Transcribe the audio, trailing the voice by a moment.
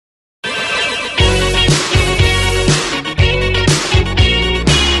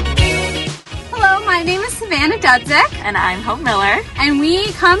Gudzik. And I'm Hope Miller. And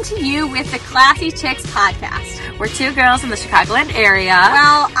we come to you with the Classy Chicks podcast. We're two girls in the Chicagoland area.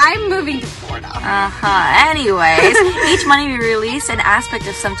 Well, I'm moving to Florida. Anyways, each Monday we release an aspect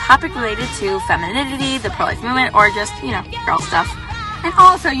of some topic related to femininity, the pro-life movement, or just, girl stuff. And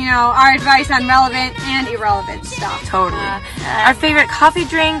also, our advice on relevant and irrelevant stuff. Totally. Our favorite coffee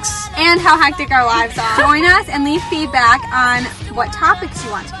drinks. And how hectic our lives are. Join us and leave feedback on what topics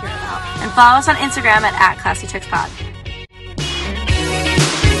you want to hear about. And follow us on Instagram at ClassyChicksPod.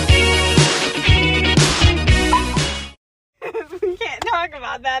 We can't talk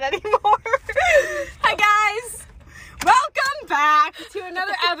about that anymore. Hi, guys. Welcome back to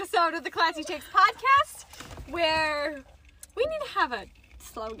another episode of the Classy Chicks podcast, where we need to have a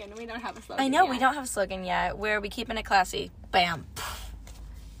slogan. We don't have a slogan I know, yet. we don't have a slogan yet. Where are we keeping it classy? Bam.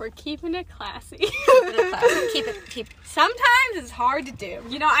 We're keeping it classy. Keep. Sometimes it's hard to do.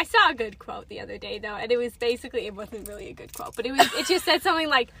 I saw a good quote the other day, though, and it was basically, it wasn't really a good quote, but it just said something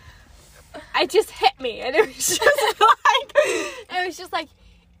like, it just hit me, and it was just like,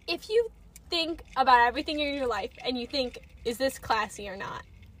 if you think about everything in your life, and you think, is this classy or not,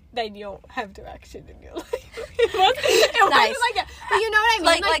 then you don't have direction in your life. It wasn't Nice. like that. But you know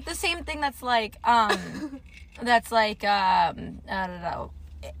what I mean? Like the same thing that's like, I don't know,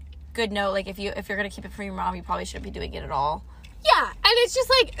 good note, like if you're gonna keep it from your mom, you probably shouldn't be doing it at all. Yeah, and it's just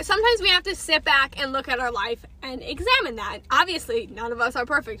like, sometimes we have to sit back and look at our life and examine that. Obviously, none of us are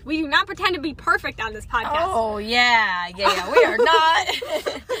perfect. We do not pretend to be perfect on this podcast. Oh, yeah, we are not,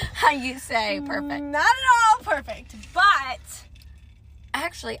 how you say, perfect. Not at all perfect, but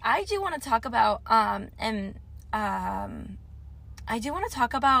Actually, I do want to talk about,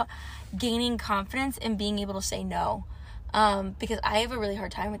 gaining confidence and being able to say no, because I have a really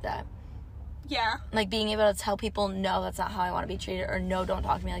hard time with that. yeah. Like, being able to tell people, no, that's not how I want to be treated, or no, don't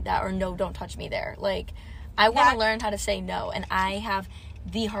talk to me like that, or no, don't touch me there. Like, I want to learn how to say no, and I have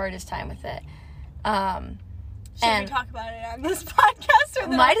the hardest time with it. Should we talk about it on this podcast or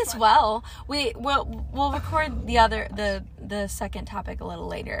the Might next as one? well. We'll record the second topic a little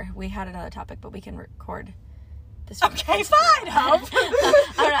later. We had another topic, but we can record this one. Okay, fine, Hope.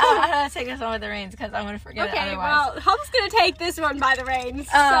 I'm gonna take this one with the reins because I'm gonna forget it Okay, otherwise. well, Hope's gonna take this one by the reins,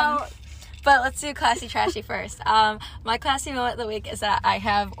 But let's do classy trashy first. My classy moment of the week is that I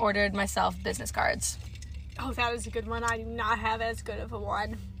have ordered myself business cards. Oh, that is a good one. I do not have as good of a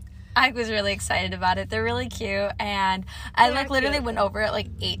one. I was really excited about it. They're really cute, and I They're literally cute. went over it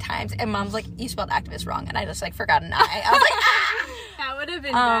 8 times, and Mom's like, "You spelled activist wrong," and I just forgot an I. I was like, ah! That would have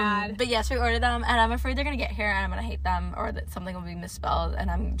been bad. But yes, we ordered them, and I'm afraid they're gonna get here, and I'm gonna hate them, or that something will be misspelled,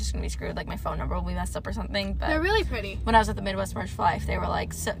 and I'm just gonna be screwed. Like my phone number will be messed up or something. But They're really pretty. when I was at the Midwest Merch for Life, they were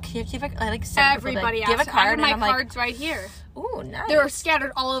like, "So can you give a Everybody give a asked. card?" I have And my I'm like, cards right here. "Ooh, nice." They're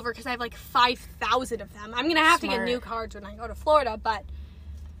scattered all over because I have 5,000 of them. I'm gonna have to get Smart. new cards when I go to Florida, but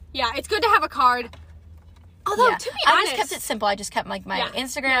yeah, it's good to have a card. Although, Yeah. to be I honest, just kept it simple. I just kept my Yeah.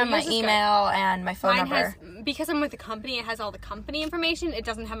 Instagram, my yours is good. email, and my phone mine number. has, because I'm with the company, it has all the company information. It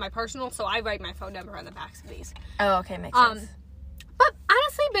doesn't have my personal, so I write my phone number on the backs of these. Oh, okay, makes sense. But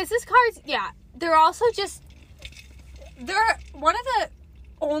honestly, business cards, yeah, they're also just, they're one of the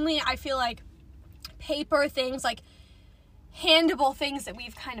only, I feel like, paper things, handable things that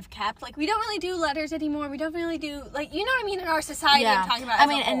we've kind of kept. We don't really do letters anymore. We don't really do, you know what I mean, in our society. I'm talking about I as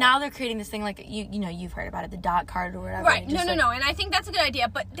mean, a whole. and now they're creating this thing you've heard about it, the dot card or whatever. Right, and just, no, and I think that's a good idea,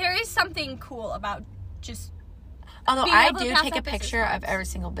 but there is something cool about just, Although being I able to do pass take a out business picture of cards. every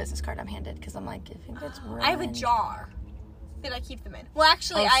single business card I'm handed because I'm like, if it gets ruined. I have a jar that I keep them in. Well,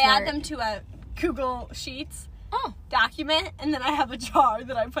 actually, Oh, I smart. add them to a Google Sheets Oh, document, and then I have a jar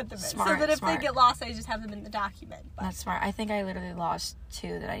that I put them in. So Smart, that if smart. they get lost, I just have them in the document. But that's smart. I think I literally lost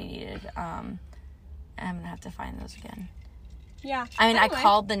 2 that I needed. And I'm gonna have to find those again. yeah. I mean, Anyway. I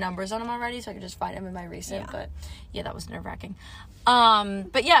called the numbers on them already, so I could just find them in my recent. Yeah. But yeah, that was nerve-wracking.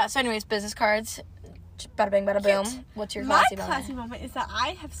 But yeah. So, anyways, business cards. Bada bing, bada boom. Cute. What's your My classy moment? classy moment is that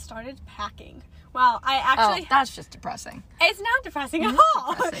I have started packing. Well, I Oh, actually... that's just depressing. It's not depressing at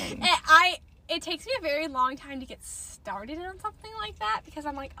all. depressing. It takes me a very long time to get started on something like that because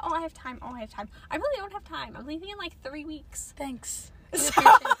I'm like, I have time. I really don't have time. I'm leaving in 3 weeks. Thanks. So,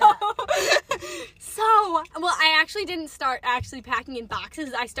 well, I actually didn't start packing in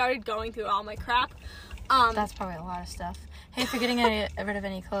boxes. I started going through all my crap. That's probably a lot of stuff. Hey, if you're getting rid of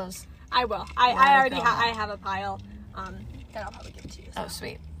any clothes. I will. I already I have a pile that I'll probably give to you. So. Oh,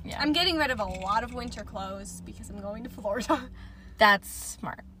 sweet. Yeah. I'm getting rid of a lot of winter clothes because I'm going to Florida. That's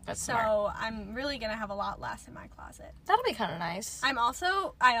smart. That's smart. So I'm really gonna have a lot less in my closet. That'll be kind of nice. I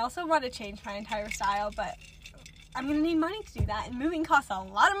also want to change my entire style, but I'm going to need money to do that. And moving costs a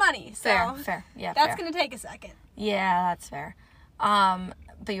lot of money. So Fair. Yeah, that's going to take a second. Yeah, that's fair.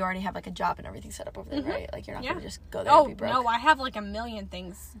 But you already have, like, a job and everything set up over there, right? Like, you're not going to just go there and be broke. No, I have, like, a million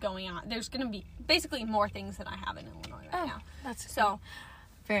things going on. There's going to be basically more things than I have in Illinois right now. That's so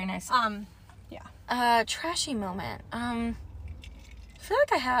very nice. Yeah. Trashy moment. I feel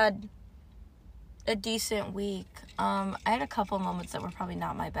like I had a decent week. I had a couple moments that were probably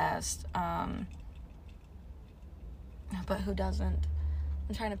not my best. But who doesn't?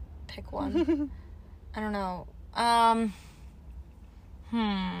 I'm trying to pick one. I don't know.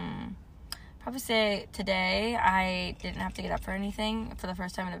 Probably say today I didn't have to get up for anything for the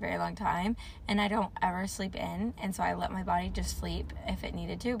first time in a very long time, and I don't ever sleep in, and so I let my body just sleep if it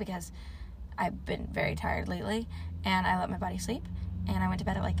needed to, because I've been very tired lately, and I let my body sleep, and I went to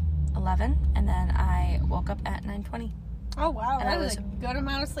bed at like 11, and then I woke up at 9:20. Oh wow, and that was a good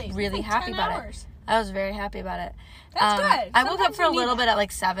amount of sleep. Really like happy 10 about hours. it. I was very happy about it. That's good. I woke up for a little that. bit at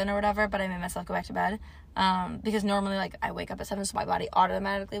like 7 or whatever, but I made myself go back to bed. Because normally, like, I wake up at 7, so my body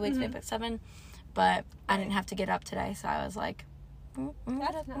automatically wakes me up at 7. But I didn't have to get up today, so I was like, I'm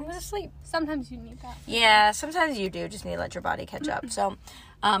gonna sleep. Sometimes you need that. Yeah, sometimes you do just need to let your body catch up. So,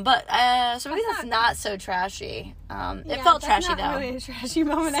 so maybe that's not so trashy. It felt trashy though. That's not really a trashy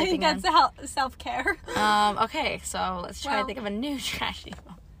moment. I think that's self-care. Okay, so let's try to think of a new trashy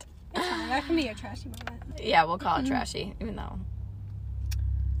moment. That can be a trashy moment. Yeah, we'll call it trashy, even though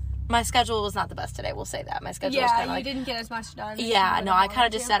my schedule was not the best today. We'll say that. My schedule was kind of like... you didn't get as much done. Yeah, no, I kind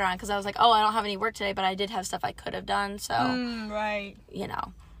of just sat around because I was like, oh, I don't have any work today, but I did have stuff I could have done, so... right. You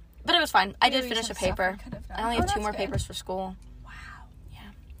know. But it was fine. I did finish a paper. I only have 2 more papers for school. Wow. Yeah.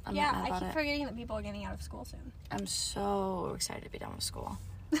 I'm not mad I about keep it. forgetting that people are getting out of school soon. I'm so excited to be done with school.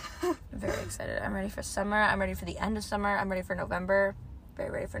 Very excited. I'm ready for summer. I'm ready for the end of summer. I'm ready for November. Very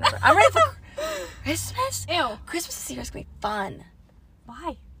ready for November. I'm ready for Christmas. Ew. Christmas this year is going to be fun.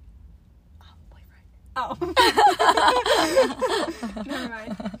 Why? Oh, boyfriend. Oh. Never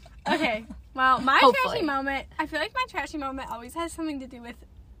mind. Okay. Well, my trashy moment, I feel like my trashy moment always has something to do with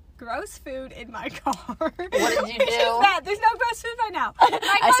gross food in my car. What did you do? There's no gross food right now.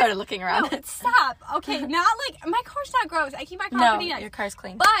 I started looking around. No, stop. Okay, not like, my car's not gross. I keep my car pretty nice. Your car's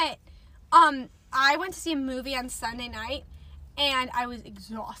clean. But, I went to see a movie on Sunday night, and I was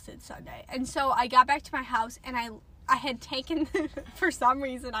exhausted Sunday. And so I got back to my house, and I had taken, for some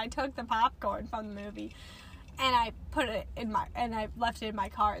reason, I took the popcorn from the movie, and I put it and I left it in my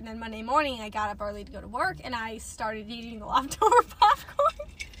car. And then Monday morning, I got up early to go to work, and I started eating the leftover popcorn.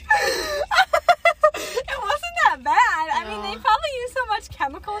 It wasn't that bad. I mean, they probably use so much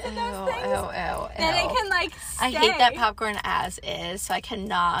chemicals in those things that it can, like, stay. I hate that popcorn as is, so I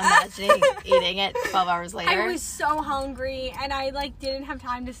cannot imagine eating it 12 hours later. I was so hungry, and I, like, didn't have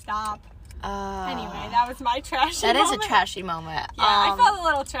time to stop. Anyway, that was my trashy moment. That is a trashy moment. Yeah, I felt a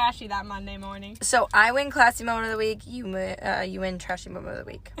little trashy that Monday morning. So I win classy moment of the week. You win trashy moment of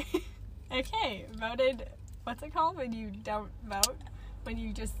the week. Okay, voted. What's it called when you don't vote? When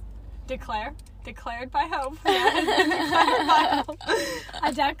you just declare? Declared by hope. Yeah, declared by hope.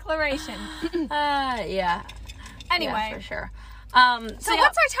 A declaration. Yeah. Anyway. Yeah, for sure. So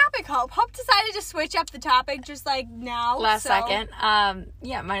what's our topic, Hope? Hope decided to switch up the topic just like now. Last second.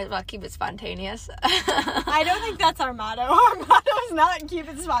 Yeah, might as well keep it spontaneous. I don't think that's our motto. Our motto is not keep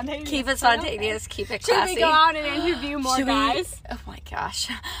it spontaneous. Keep it spontaneous, keep it classy. Should we go out and interview more guys? Oh my gosh.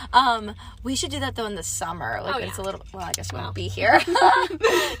 We should do that though in the summer. Like it's a little, well, I guess we won't be here.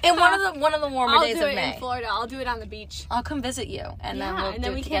 In one of the warmer days of May. I'll do it in Florida. I'll do it on the beach. I'll come visit you and then we'll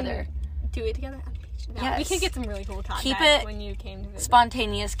do it together. Do it together on the beach. No, yes. We can get some really cool content keep it when you came to visit.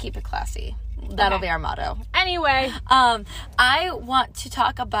 Spontaneous, keep it classy. That'll be our motto. Anyway. I want to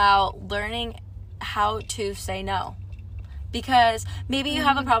talk about learning how to say no. Because maybe you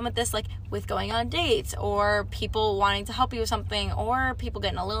have a problem with this, like with going on dates or people wanting to help you with something or people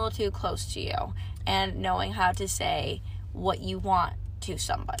getting a little too close to you and knowing how to say what you want to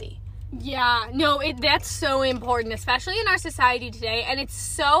somebody. Yeah, no, that's so important, especially in our society today, and it's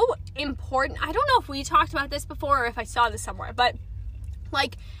so important. I don't know if we talked about this before or if I saw this somewhere, but,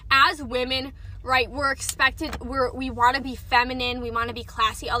 like, as women, right, we're expected, we want to be feminine, we want to be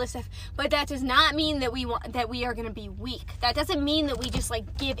classy, all this stuff, but that does not mean that we are going to be weak. That doesn't mean that we just,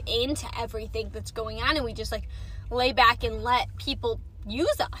 like, give in to everything that's going on and we just, like, lay back and let people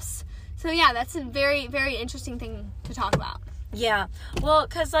use us. So, yeah, that's a very, very interesting thing to talk about. Yeah, well,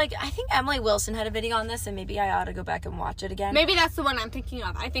 because, like, I think Emily Wilson had a video on this, and maybe I ought to go back and watch it again. Maybe that's the one I'm thinking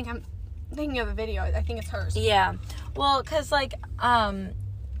of. I think I'm thinking of a video. I think it's hers. Yeah. Well, because, like,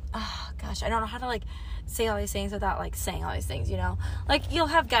 gosh, I don't know how to, like, say all these things without, like, saying all these things, you know? Like, you'll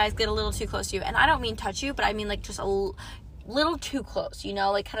have guys get a little too close to you, and I don't mean touch you, but I mean, like, just a little too close, you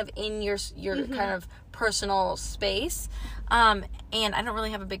know? Like, kind of in your kind of personal space. And I don't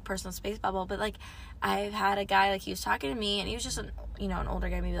really have a big personal space bubble, but, like, I've had a guy, like, he was talking to me, and he was just an older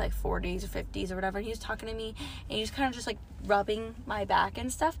guy, maybe, like, 40s or 50s or whatever, and he was talking to me, and he was kind of just, like, rubbing my back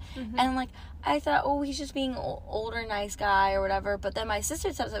and stuff, and, like, I thought, oh, he's just being older, nice guy or whatever, but then my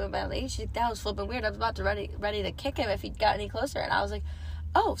sister said something about it, she's like, that was flipping weird, I was about to ready to kick him if he got any closer, and I was like,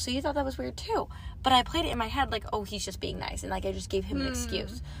 oh, so you thought that was weird, too, but I played it in my head, like, oh, he's just being nice, and, like, I just gave him an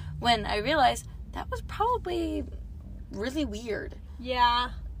excuse, when I realized that was probably really weird. Yeah,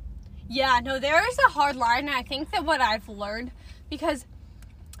 no, there is a hard line, and I think that what I've learned, because,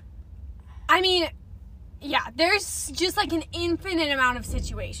 I mean, yeah, there's just, like, an infinite amount of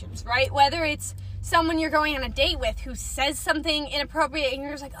situations, right? Whether it's someone you're going on a date with who says something inappropriate, and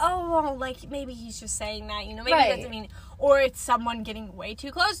you're just like, oh, well, like, maybe he's just saying that, you know, maybe he doesn't mean, or it's someone getting way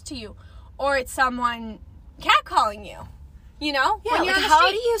too close to you, or it's someone catcalling you, you know? Yeah, like, how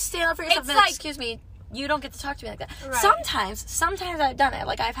do you stand up for yourself and, like, excuse me, you don't get to talk to me like that. Right. Sometimes I've done it.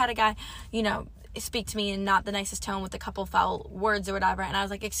 Like, I've had a guy, you know, speak to me in not the nicest tone with a couple foul words or whatever, and I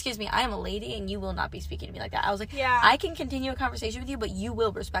was like, excuse me, I am a lady, and you will not be speaking to me like that. I was like, I can continue a conversation with you, but you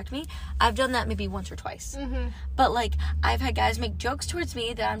will respect me. I've done that maybe once or twice. But, like, I've had guys make jokes towards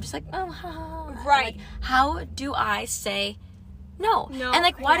me that I'm just like, oh, ha, ha. Right. Like, how do I say no? And,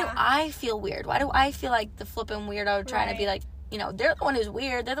 like, why do I feel weird? Why do I feel like the flipping weirdo trying to be like, you know, they're the one who's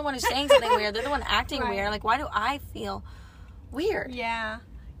weird. They're the one who's saying something weird. They're the one acting weird. Like, why do I feel weird? Yeah,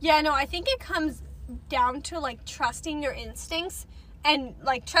 no, I think it comes down to, like, trusting your instincts and,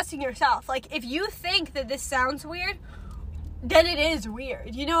 like, trusting yourself. Like, if you think that this sounds weird, then it is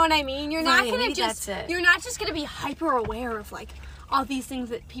weird. You know what I mean? You're not going to just, you're not just going to be hyper aware of, like, all these things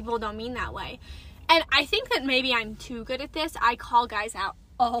that people don't mean that way. And I think that maybe I'm too good at this. I call guys out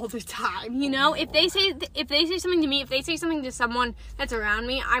all the time, you know? If they say something to me, if they say something to someone that's around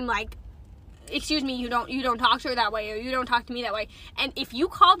me, I'm like, excuse me, you don't talk to her that way, or you don't talk to me that way. And if you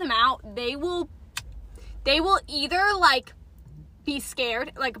call them out, they will either, like, be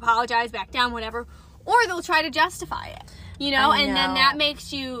scared, like, apologize, back down, whatever, or they'll try to justify it, you know? And then that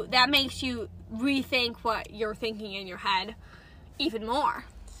makes you rethink what you're thinking in your head even more.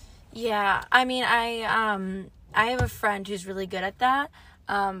 Yeah, I mean, I have a friend who's really good at that.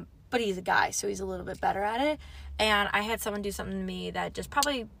 But he's a guy, so he's a little bit better at it. And I had someone do something to me that just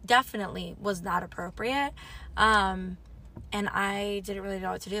definitely was not appropriate. And I didn't really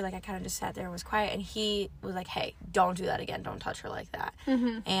know what to do. Like, I kind of just sat there and was quiet. And he was like, hey, don't do that again. Don't touch her like that.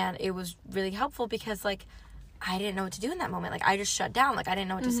 And it was really helpful because, like, I didn't know what to do in that moment. Like, I just shut down. Like, I didn't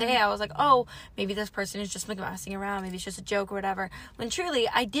know what to say. I was like, oh, maybe this person is just, like, messing around. Maybe it's just a joke or whatever. When truly,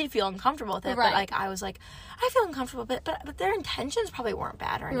 I did feel uncomfortable with it. But, like, I was like, I feel uncomfortable. But their intentions probably weren't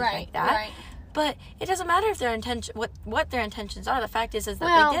bad or anything like that. But it doesn't matter if their intention, what their intentions are. The fact is that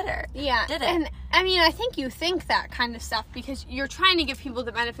they did it. Yeah. Did it. And, I mean, I think you think that kind of stuff because you're trying to give people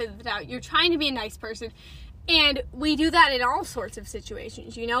the benefit of the doubt. You're trying to be a nice person. And we do that in all sorts of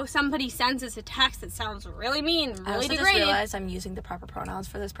situations, you know? Somebody sends us a text that sounds really mean, really degrading. I just realized I'm using the proper pronouns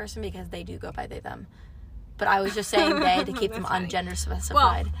for this person because they do go by they, them. But I was just saying they to keep them ungender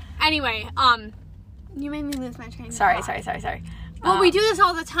specified. Well, anyway, you made me lose my train of thought. Sorry. Well, we do this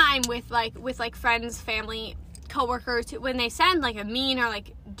all the time with friends, family, coworkers, when they send, like, a mean or,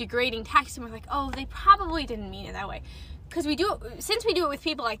 like, degrading text, and we're like, oh, they probably didn't mean it that way. Because since we do it with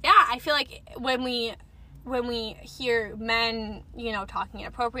people like that, I feel like when we hear men, you know, talking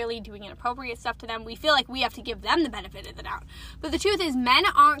inappropriately, doing inappropriate stuff to them, we feel like we have to give them the benefit of the doubt. But the truth is, men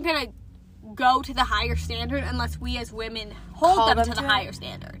aren't going to go to the higher standard unless we as women hold them to the higher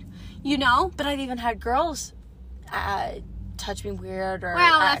standard. You know? But I've even had girls touch me weird or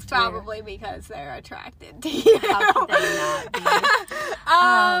that's probably because they're attracted to you. How could they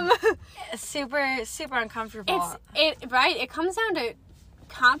not be? Super uncomfortable. It comes down to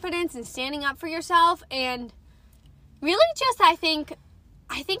confidence and standing up for yourself, and really just I think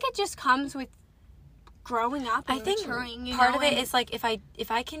it just comes with growing up and maturing, you part know? Of it is like if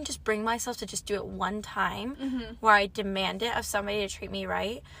I can just bring myself to just do it one time where I demand it of somebody to treat me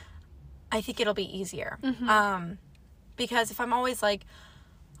right, I think it'll be easier. Because if I'm always like,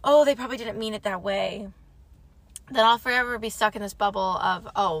 oh, they probably didn't mean it that way, then I'll forever be stuck in this bubble of,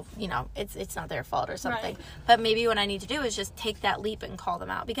 oh, you know, it's not their fault or something. Right. But maybe what I need to do is just take that leap and call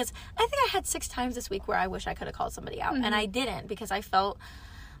them out. Because I think I had 6 times this week where I wish I could have called somebody out. And I didn't because I felt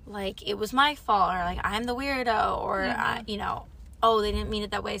like it was my fault or like I'm the weirdo or, you know, oh, they didn't mean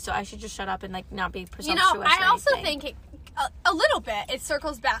it that way, so I should just shut up and, like, not be presumptuous. You know, I also think a little bit, it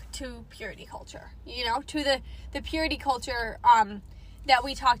circles back to purity culture, you know, to the purity culture that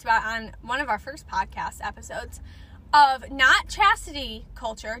we talked about on one of our first podcast episodes, of not chastity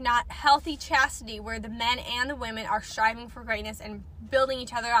culture, not healthy chastity where the men and the women are striving for greatness and building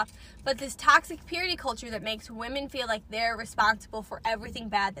each other up, but this toxic purity culture that makes women feel like they're responsible for everything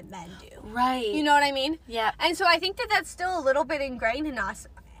bad that men do. Right. You know what I mean? Yeah. And so I think that that's still a little bit ingrained in us,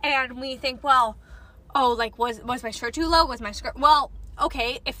 and we think, well, oh, like, was my shirt too low? Was my skirt... Well,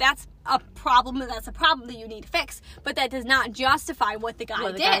 okay, if that's a problem that you need to fix, but that does not justify what the guy did.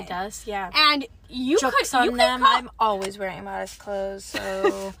 What the guy does, yeah. And you Jokes could... on them. I'm always wearing modest clothes,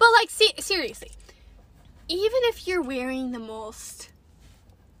 so... But, like, seriously, even if you're wearing the most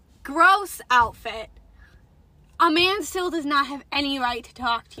gross outfit, a man still does not have any right to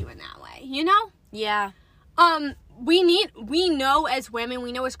talk to you in that way, you know? Yeah. We know as women,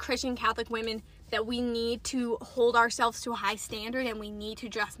 we know as Christian Catholic women, that we need to hold ourselves to a high standard, and we need to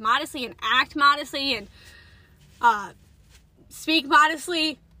dress modestly and act modestly and speak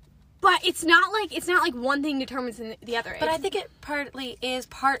modestly. But it's not like one thing determines the other. But I think it partly is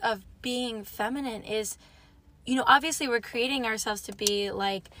part of being feminine is, you know, obviously we're creating ourselves to be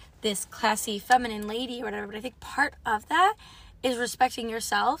like this classy feminine lady or whatever, but I think part of that is respecting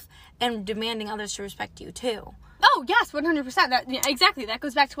yourself and demanding others to respect you too. Oh, yes, 100%. Exactly. That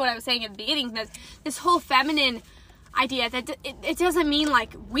goes back to what I was saying at the beginning, that this whole feminine idea, that it doesn't mean,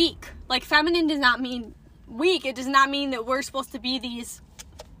 like, weak. Like, feminine does not mean weak. It does not mean that we're supposed to be these,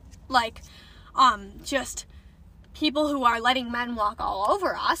 like, just people who are letting men walk all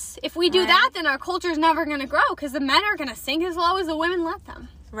over us. If we do that, then our culture's never going to grow, because the men are going to sink as low as the women let them.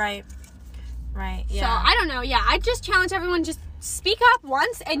 Right. Right, yeah. So, I don't know. Yeah, I just challenge everyone, just speak up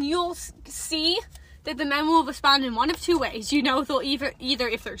once, and you'll see that the men will respond in one of two ways. You know, they'll either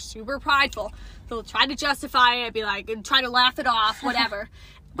if they're super prideful, they'll try to justify it, be like, and try to laugh it off, whatever.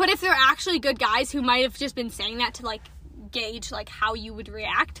 But if they're actually good guys who might have just been saying that to, like, gauge, like, how you would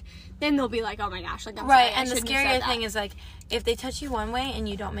react, then they'll be like, oh my gosh, like, I'm right. sorry, And the scarier thing is, like, if they touch you one way and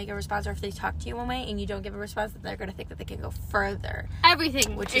you don't make a response, or if they talk to you one way and you don't give a response, they're going to think that they can go further.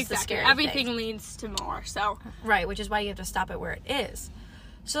 Everything, which is the scary everything thing. Leads to more, so. Right, which is why you have to stop it where it is.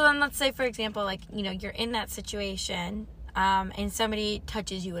 So then let's say, for example, like, you know, you're in that situation, and somebody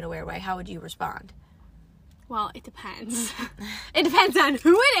touches you in a weird way. How would you respond? Well, it depends. It depends on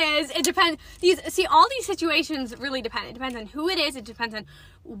who it is. It depends. All these situations really depend. It depends on who it is. It depends on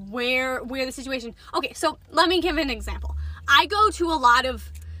where the situation. Okay, so let me give an example. I go to a lot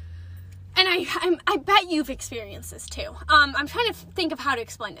of, and I bet you've experienced this too. I'm trying to think of how to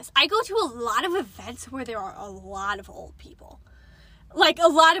explain this. I go to a lot of events where there are a lot of old people. Like, a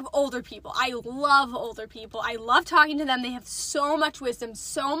lot of older people. I love older people. I love talking to them. They have so much wisdom,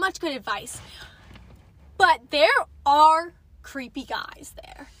 so much good advice. But there are creepy guys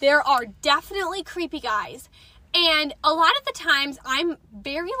there. There are definitely creepy guys. And a lot of the times, I'm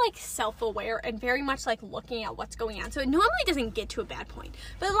very, like, self-aware and very much, like, looking at what's going on. So it normally doesn't get to a bad point.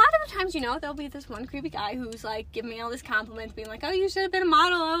 But a lot of the times, you know, there'll be this one creepy guy who's, like, giving me all this compliments, being like, oh, you should have been a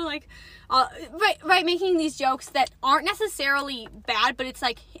model. Oh, like, right, making these jokes that aren't necessarily bad, but it's,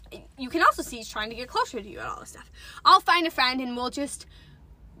 like, you can also see he's trying to get closer to you and all this stuff. I'll find a friend and we'll just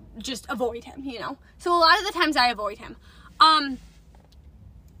avoid him, you know? So a lot of the times I avoid him.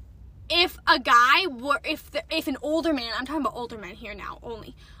 If a guy were, if an older man, I'm talking about older men here now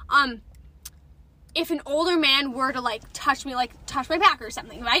only, if an older man were to, like, touch my back or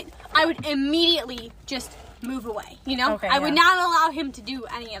something, right? I would immediately just move away, you know? Okay, I would not allow him to do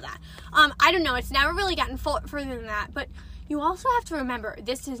any of that. I don't know, it's never really gotten further than that, but you also have to remember,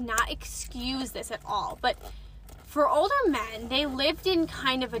 this does not excuse this at all, but for older men, they lived in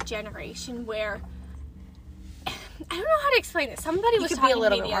kind of a generation where, I don't know how to explain this. Somebody was talking to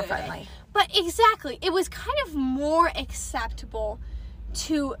me the other day. But exactly, it was kind of more acceptable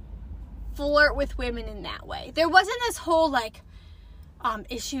to flirt with women in that way. There wasn't this whole, like,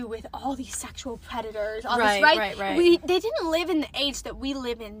 issue with all these sexual predators, all this, right? They didn't live in the age that we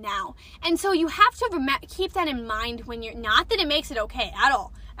live in now. And so you have to keep that in mind when you're, not that it makes it okay at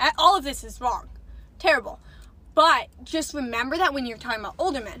all. All of this is wrong. Terrible. But just remember that when you're talking about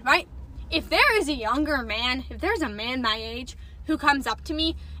older men, right? If there is a younger man, if there's a man my age who comes up to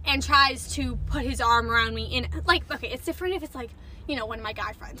me and tries to put his arm around me in, like, okay, it's different if it's, like, you know, one of my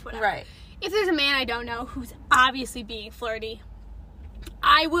guy friends, whatever. Right. If there's a man I don't know who's obviously being flirty,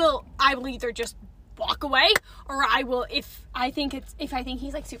 I will either just walk away, or I will, if I think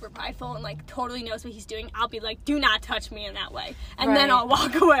he's, like, super prideful and, like, totally knows what he's doing, I'll be like, do not touch me in that way, and then I'll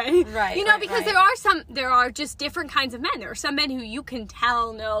walk away. Right. You know, because there are just different kinds of men. There are some men who you can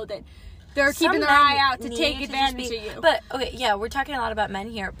tell know that They're keeping their eye out to take advantage of you. But, okay, yeah, we're talking a lot about men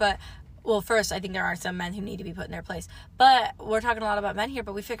here, but, well, first, I think there are some men who need to be put in their place. But we're talking a lot about men here,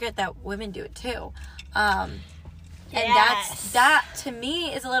 but we forget that women do it too. And that, to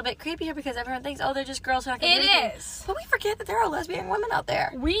me, is a little bit creepier because everyone thinks, oh, they're just girls who are not going to do anything. It is. But we forget that there are lesbian women out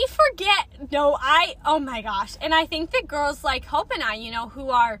there. We forget, oh my gosh. And I think that girls like Hope and I, you know,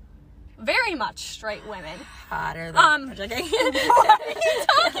 who are very much straight women. Hotter than... What are you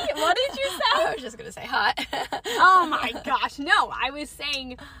talking? What did you say? I was just going to say hot. Oh my gosh. No, I was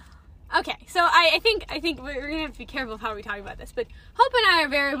saying... Okay, so I think we're going to have to be careful of how we talk about this, but Hope and I are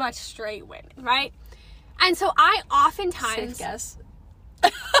very much straight women, right? And so I oftentimes... Safe guess.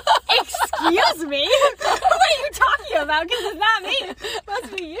 Excuse me? What are you talking about? Because it's not me. It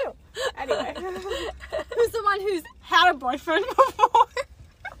must be you. Anyway. Who's the one who's had a boyfriend before?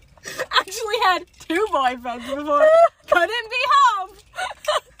 Actually had 2 boyfriends before. Couldn't be home.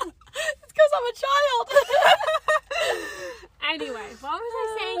 It's because I'm a child. Anyway, what was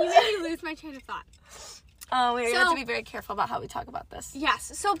I saying? You made me lose my train of thought. Oh, we have to be very careful about how we talk about this.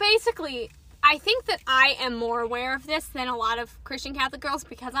 Yes. So basically, I think that I am more aware of this than a lot of Christian Catholic girls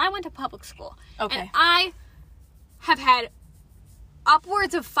because I went to public school. Okay. And I have had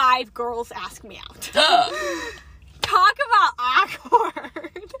upwards of 5 girls ask me out. Talk about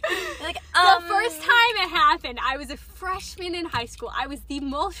awkward. Like, The first time it happened, I was a freshman in high school. I was the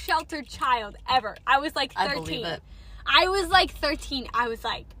most sheltered child ever. I was like 13. I believe it. I was like 13. I was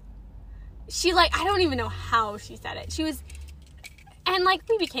like, I don't even know how she said it. She was, and like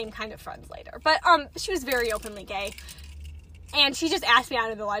we became kind of friends later, but she was very openly gay. And she just asked me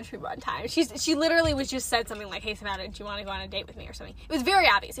out of the lunchroom one time. She literally was just said something like, "Hey Savannah, do you want to go on a date with me?" or something. It was very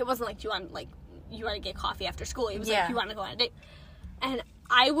obvious. It wasn't like, "Do you want to get coffee after school?" It was like, "You want to go on a date?" And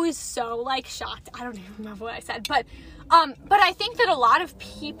I was so like shocked. I don't even remember what I said, but I think that a lot of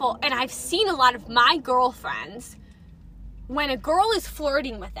people, and I've seen a lot of my girlfriends, when a girl is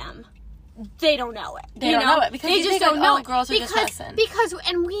flirting with them, they don't know it. They don't know it because they just don't know it. Girls are just messing. Because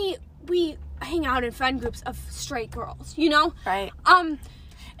and we hang out in friend groups of straight girls, you know? Right. And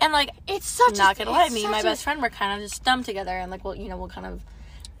like, it's such not gonna lie, me and my best friend were kind of just dumb together, and like, we'll kind of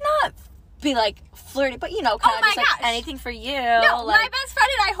not be like flirty, but kind of just like anything for you. No, like, my best friend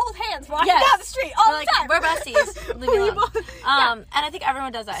and I hold hands walking down the street all the time. We're besties. Leave me alone. And I think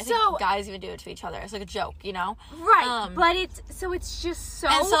everyone does that. I think guys even do it to each other. It's like a joke, Right. But it's just so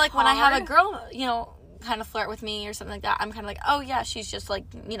And so like hard. when I have a girl, kind of flirt with me or something like that, I'm kind of like, oh yeah, she's just like,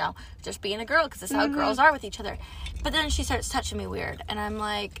 just being a girl because that's how girls are with each other. But then she starts touching me weird, and I'm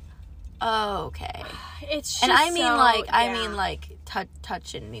like, oh, okay. It's just and I mean like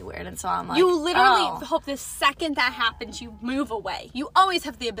touching me weird, and so I'm like, you literally hope the second that happens, you move away. You always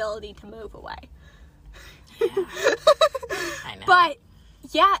have the ability to move away. Yeah. I know. But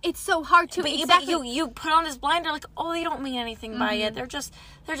yeah, it's so hard to. But you put on this blinder, like, oh, they don't mean anything by it. They're just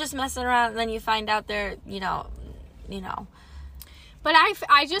messing around, and then you find out they're, But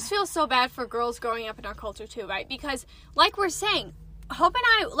I just feel so bad for girls growing up in our culture too, right? Because like we're saying, Hope and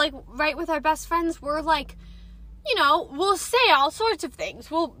I, like, right with our best friends, we're like, we'll say all sorts of things.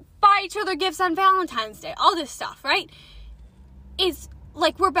 We'll buy each other gifts on Valentine's Day, all this stuff, right? It's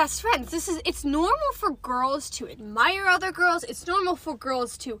like we're best friends. It's normal for girls to admire other girls. It's normal for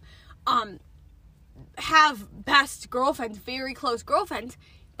girls to have best girlfriends, very close girlfriends,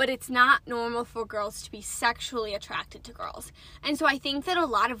 but it's not normal for girls to be sexually attracted to girls. And so I think that a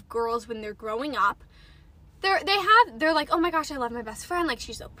lot of girls, when they're growing up, they're like, oh my gosh, I love my best friend, like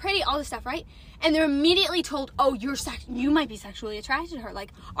she's so pretty, all this stuff, right? And they're immediately told, oh, you might be sexually attracted to her.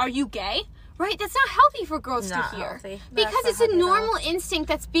 Like, are you gay? Right? That's not healthy for girls to hear. Because it's a normal instinct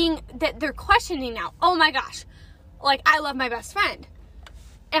that they're questioning now. Oh my gosh, like, I love my best friend.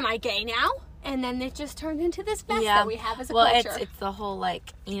 Am I gay now? And then it just turned into this mess that we have as a culture. Well, it's the whole,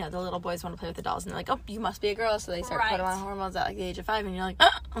 like, the little boys want to play with the dolls, and they're like, oh, you must be a girl, so they start putting on hormones at, like, the age of 5, and you're like,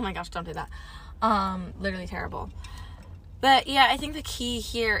 oh my gosh, don't do that. Literally terrible. But, yeah, I think the key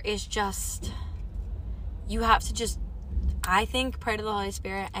here is just, you have to just, I think, pray to the Holy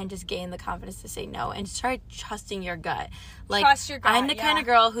Spirit and just gain the confidence to say no and start trusting your gut. Like, trust your gut, I'm the kind of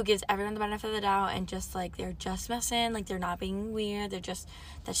girl who gives everyone the benefit of the doubt and just, like, they're just messing, like, they're not being weird,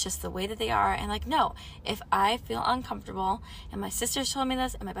 that's just the way that they are. And, like, no, if I feel uncomfortable, and my sisters told me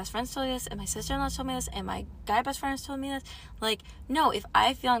this, and my best friends told me this, and my sister-in-law told me this, and my guy best friends told me this, like, no, if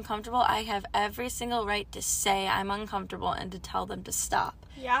I feel uncomfortable, I have every single right to say I'm uncomfortable and to tell them to stop.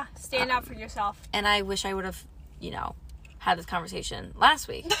 Yeah, stand up for yourself. And I wish I would have, had this conversation last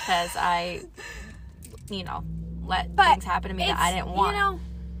week, because I, let things happen to me that I didn't want.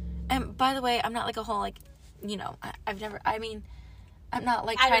 And by the way, I'm not like a whole, like, I'm not,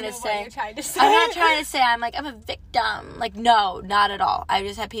 like, I trying don't to know say... what you're trying to say. I'm not trying to say I'm a victim. Like, no, not at all. I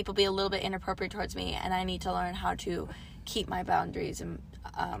just had people be a little bit inappropriate towards me, and I need to learn how to keep my boundaries in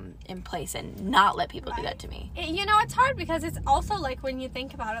place and not let people do that to me. It's hard because it's also, like, when you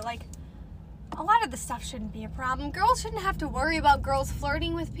think about it, like, a lot of the stuff shouldn't be a problem. Girls shouldn't have to worry about girls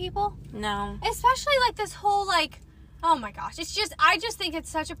flirting with people. No. Especially, like, this whole, like, oh my gosh. I just think it's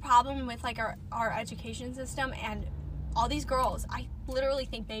such a problem with, like, our education system and all these girls. I literally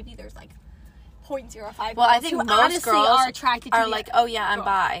think maybe there's, like, 0.05 Well, I think who most girls are attracted to are like, oh yeah, I'm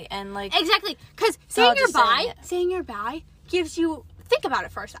bi, and like exactly, because saying you're bi gives you, think about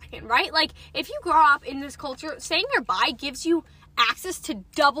it for a second, right? Like, if you grow up in this culture, saying you're bi gives you access to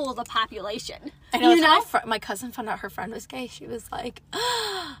double the population. I know. My cousin found out her friend was gay. She was like,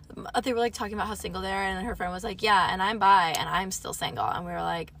 they were like talking about how single they are, and her friend was like, yeah, and I'm bi, and I'm still single, and we were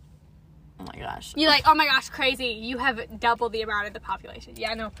like, oh my gosh. You're like, oh my gosh, crazy. You have double the amount of the population.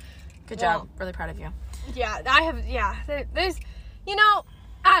 Yeah, no. Good job. Really proud of you. Yeah, there's,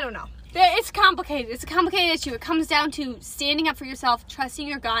 I don't know. It's complicated. It's a complicated issue. It comes down to standing up for yourself, trusting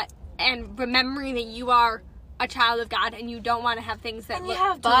your gut, and remembering that you are a child of God and you don't want to have things that you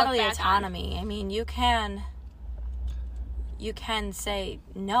have bodily autonomy. I mean, you can say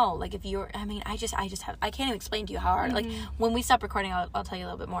no. Like, if you're, I mean, I can't even explain to you how hard, like, when we stop recording, I'll tell you a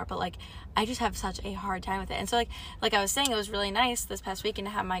little bit more, but, like, I just have such a hard time with it. And so, like I was saying, it was really nice this past weekend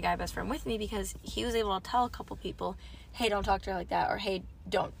to have my guy best friend with me, because he was able to tell a couple people, hey, don't talk to her like that, or hey,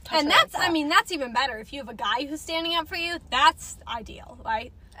 don't touch her like that. I mean, that's even better. If you have a guy who's standing up for you, that's ideal,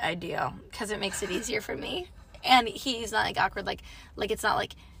 right? Ideal, because it makes it easier for me. And he's not, like, awkward, like it's not,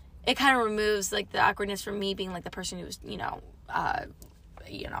 like, it kind of removes, like, the awkwardness from me being, like, the person who's, in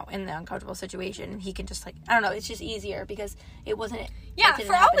the uncomfortable situation. He can just, like, I don't know, it's just easier because it wasn't... Yeah,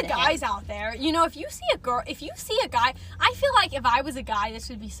 for all the guys out there, if you see a guy, I feel like if I was a guy, this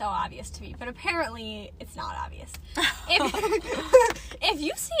would be so obvious to me, but apparently it's not obvious. If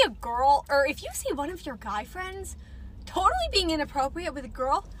you see a girl, or if you see one of your guy friends totally being inappropriate with a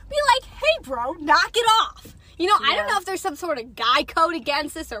girl, be like, hey, bro, knock it off. I don't know if there's some sort of guy code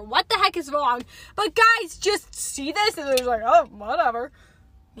against this or what the heck is wrong, but guys just see this and they're like, oh, whatever.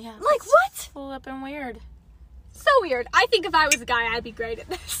 Yeah. Like, what? Full up and weird. So weird. I think if I was a guy, I'd be great at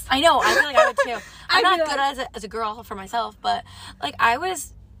this. I know. I feel like I would too. I'm not good as a girl for myself, but, like, I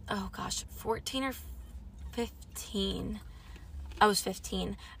was, 14 or 15. I was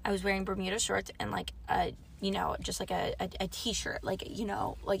 15. I was wearing Bermuda shorts and, like, just like a t-shirt, like,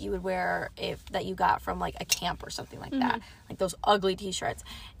 like you would wear that you got from, like, a camp or something like that, like those ugly t-shirts.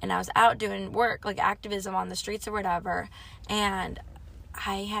 And I was out doing work, like activism on the streets or whatever, and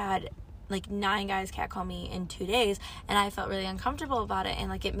I had, like, 9 guys catcall me in 2 days, and I felt really uncomfortable about it, and,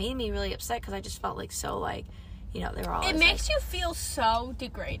 like, it made me really upset because I just felt like so, like, they were all... It makes you feel so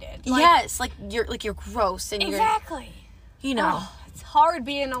degraded. Like, yes, like you're gross and exactly. It's hard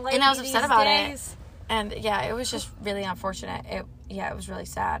being a lady. And I was upset about days. It. And, yeah, it was just really unfortunate. It was really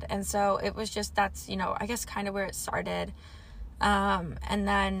sad. And so it was just, that's, I guess kind of where it started. And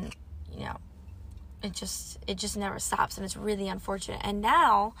then, it just never stops. And it's really unfortunate. And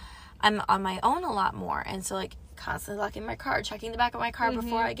now I'm on my own a lot more. And so, like, constantly locking my car, checking the back of my car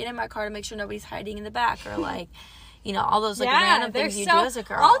before I get in my car to make sure nobody's hiding in the back. Or, like, all those, like, random things you do as a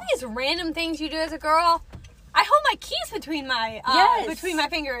girl. All these random things you do as a girl. I hold my keys between my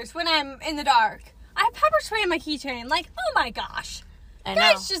fingers when I'm in the dark. I have pepper spray in my keychain. Like, oh my gosh.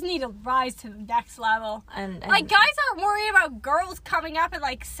 Guys just need to rise to the next level. And like, guys aren't worried about girls coming up and,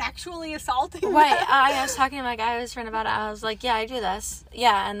 like, sexually assaulting them. Right. I was talking to my guy friend about it. I was like, yeah, I do this.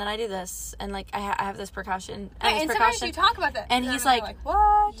 Yeah, and then I do this. And, like, I have this precaution. And sometimes you talk about that. And he's like,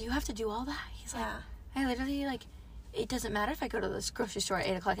 what? You have to do all that? He's like, I literally, like... It doesn't matter if I go to this grocery store at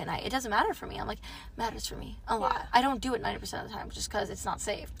 8 o'clock at night. It doesn't matter for me. I'm like, matters for me a lot. I don't do it 90% of the time just because it's not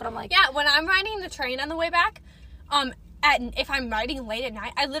safe. But I'm like... Yeah, when I'm riding the train on the way back, if I'm riding late at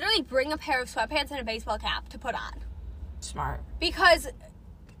night, I literally bring a pair of sweatpants and a baseball cap to put on. Smart. Because...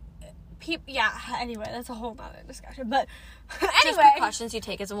 anyway, that's a whole other discussion. But anyway... Just precautions you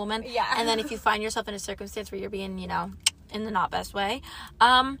take as a woman. Yeah. And then if you find yourself in a circumstance where you're being, in the not best way,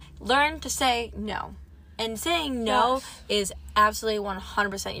 learn to say no. And saying no is absolutely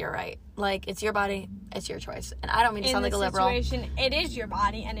 100% your right. Like, it's your body, it's your choice. And I don't mean to sound like a liberal. In this situation, it is your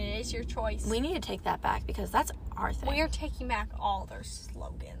body and it is your choice. We need to take that back because that's our thing. We are taking back all their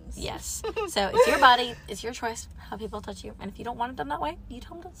slogans. Yes. So, it's your body, it's your choice how people touch you. And if you don't want it done that way, you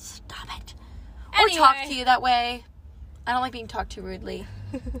tell them to stop it. Anyway. Or talk to you that way. I don't like being talked to rudely.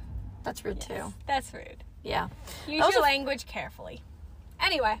 That's rude too. That's rude. Yeah. Use your language carefully.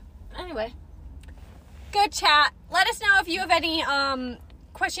 Anyway. Good chat. Let us know if you have any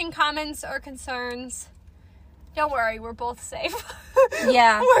question, comments, or concerns. Don't worry, we're both safe.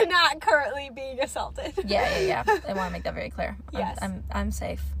 Yeah. We're not currently being assaulted. Yeah. I want to make that very clear. Yes. I'm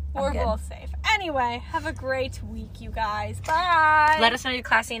safe. We're both safe. Anyway, have a great week, you guys. Bye. Let us know your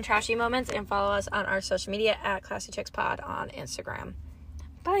classy and trashy moments and follow us on our social media at Classy Chicks Pod on Instagram.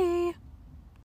 Bye.